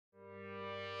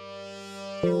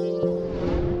Hi,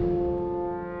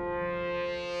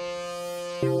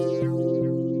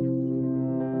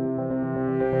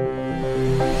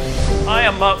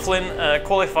 I'm Mark Flynn, a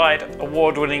qualified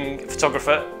award-winning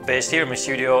photographer based here in my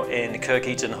studio in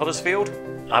Kirkheaton, Huddersfield.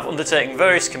 I've undertaken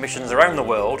various commissions around the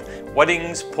world: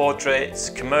 weddings, portraits,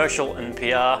 commercial and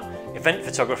PR, event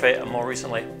photography and more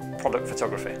recently product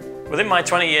photography. Within my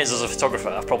 20 years as a photographer,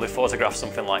 I've probably photographed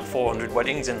something like 400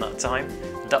 weddings in that time,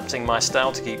 adapting my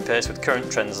style to keep pace with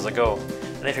current trends as I go.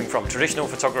 Anything from traditional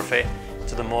photography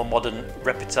to the more modern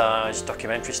reportage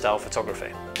documentary style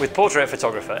photography. With portrait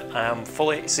photography, I am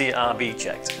fully CRB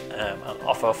checked and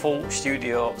offer a full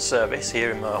studio service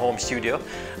here in my home studio.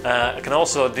 I can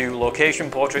also do location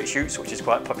portrait shoots, which is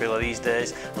quite popular these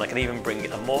days, and I can even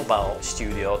bring a mobile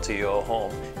studio to your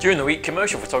home. During the week,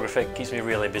 commercial photography keeps me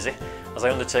really busy as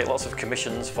I undertake lots of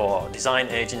commissions for design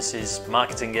agencies,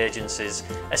 marketing agencies,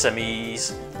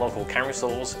 SMEs, local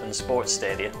councils and sports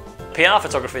stadia. PR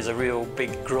photography is a real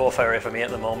big growth area for me at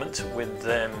the moment, with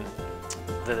the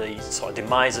sort of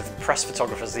demise of press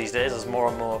photographers these days as more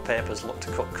and more papers look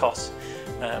to cut costs.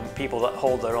 People that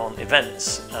hold their own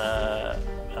events are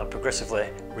progressively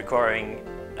requiring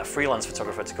a freelance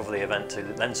photographer to cover the event to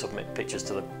then submit pictures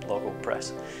to the local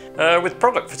press. With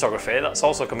product photography, that's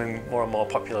also becoming more and more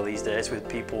popular these days, with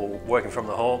people working from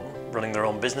the home, running their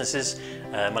own businesses,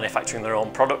 manufacturing their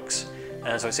own products.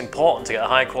 So it's important to get a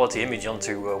high quality image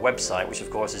onto a website, which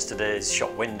of course is today's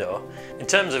shop window. In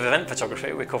terms of event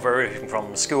photography, we cover everything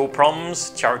from school proms,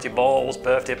 charity balls,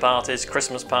 birthday parties,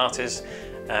 Christmas parties.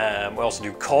 We also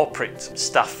do corporate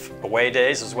staff away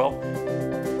days as well.